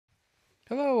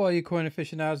Hello, all you coin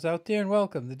aficionados out there, and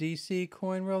welcome to DC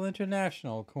Coin World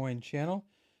International Coin Channel.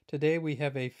 Today we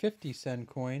have a 50-cent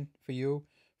coin for you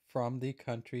from the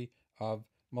country of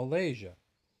Malaysia.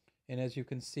 And as you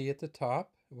can see at the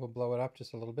top, we'll blow it up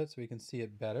just a little bit so we can see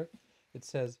it better. It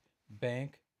says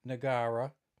Bank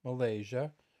Negara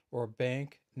Malaysia, or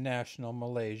Bank National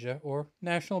Malaysia, or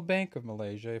National Bank of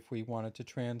Malaysia if we wanted to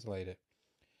translate it.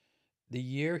 The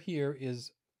year here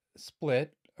is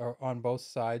split on both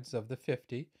sides of the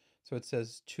 50. So it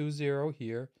says 20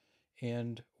 here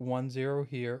and 10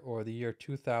 here, or the year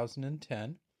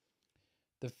 2010.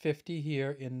 The 50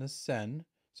 here in the sen,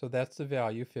 so that's the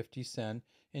value, 50 sen.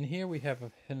 And here we have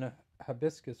a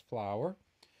hibiscus flower,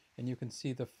 and you can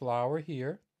see the flower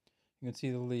here. You can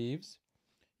see the leaves.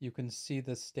 You can see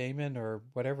the stamen, or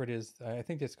whatever it is. I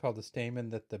think it's called the stamen,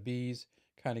 that the bees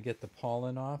kind of get the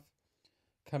pollen off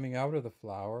coming out of the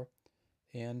flower.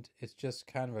 And it's just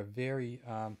kind of a very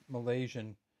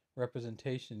Malaysian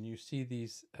representation. You see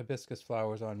these hibiscus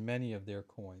flowers on many of their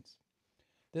coins.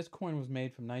 This coin was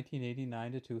made from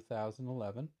 1989 to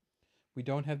 2011. We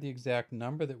don't have the exact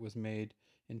number that was made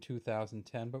in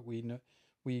 2010, but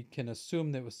we can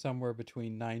assume that it was somewhere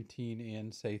between 19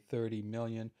 and say 30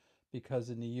 million, because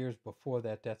in the years before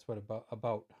that, that's what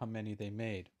about how many they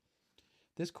made.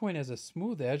 This coin has a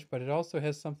smooth edge, but it also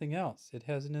has something else. It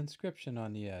has an inscription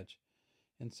on the edge.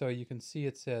 And so you can see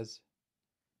it says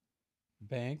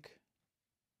Bank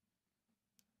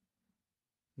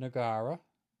Negara.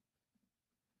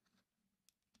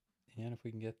 And if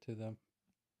we can get to the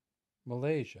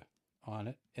Malaysia on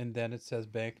it. And then it says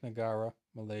Bank Negara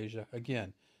Malaysia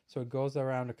again. So it goes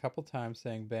around a couple times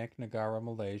saying Bank Negara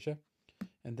Malaysia.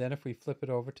 And then if we flip it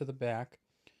over to the back,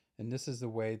 and this is the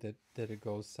way that it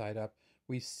goes side up,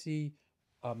 we see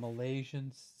a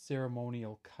Malaysian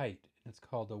ceremonial kite. It's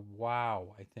called a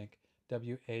wow, I think,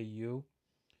 W-A-U.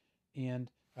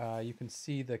 And you can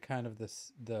see the kind of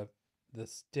the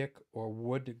stick or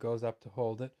wood that goes up to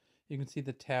hold it. You can see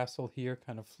the tassel here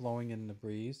kind of flowing in the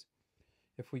breeze.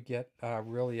 If we get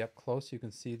really up close, you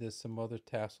can see there's some other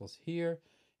tassels here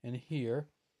and here.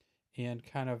 And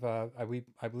kind of,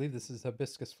 I believe this is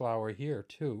hibiscus flower here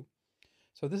too.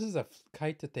 So this is a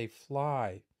kite that they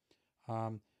fly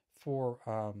for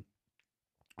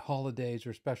holidays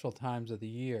or special times of the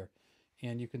year.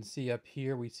 And you can see up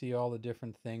here, we see all the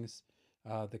different things,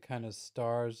 the kind of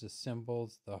stars, the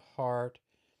symbols, the heart,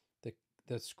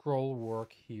 the scroll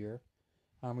work here.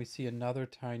 We see another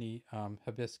tiny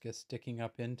hibiscus sticking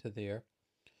up into there.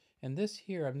 And this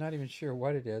here, I'm not even sure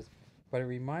what it is, but it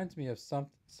reminds me of some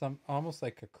almost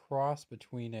like a cross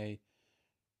between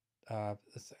an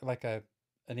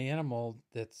animal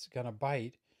that's gonna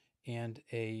bite and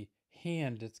a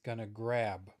hand that's gonna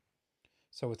grab.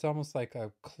 So it's almost like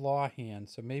a claw hand.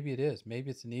 So maybe it is. Maybe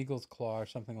it's an eagle's claw or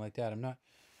something like that. I'm not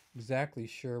exactly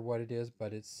sure what it is,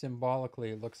 but it's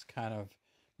symbolically, it looks kind of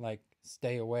like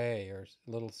stay away or a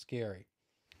little scary.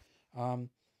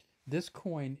 This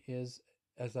coin is,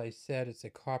 as I said, it's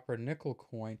a copper nickel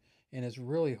coin, and it's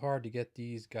really hard to get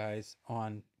these guys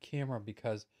on camera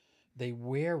because they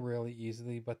wear really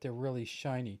easily, but they're really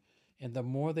shiny. And the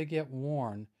more they get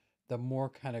worn, the more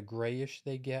kind of grayish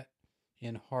they get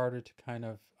and harder to kind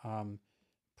of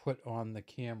put on the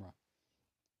camera.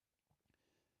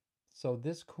 So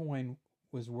this coin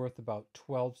was worth about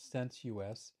 12 cents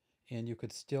US, and you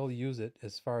could still use it,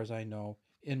 as far as I know,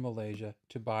 in Malaysia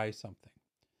to buy something.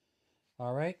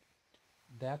 All right,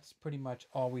 that's pretty much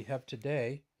all we have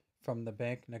today from the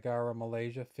Bank Negara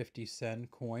Malaysia 50-cent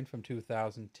coin from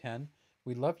 2010.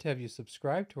 We'd love to have you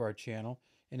subscribe to our channel,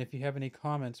 and if you have any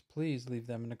comments, please leave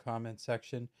them in the comment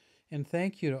section. And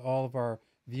thank you to all of our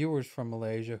viewers from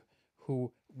Malaysia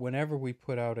who, whenever we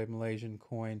put out a Malaysian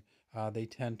coin, they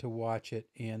tend to watch it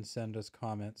and send us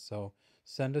comments. So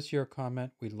send us your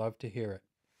comment. We'd love to hear it.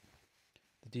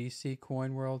 The DC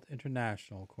Coin World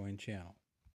International Coin Channel.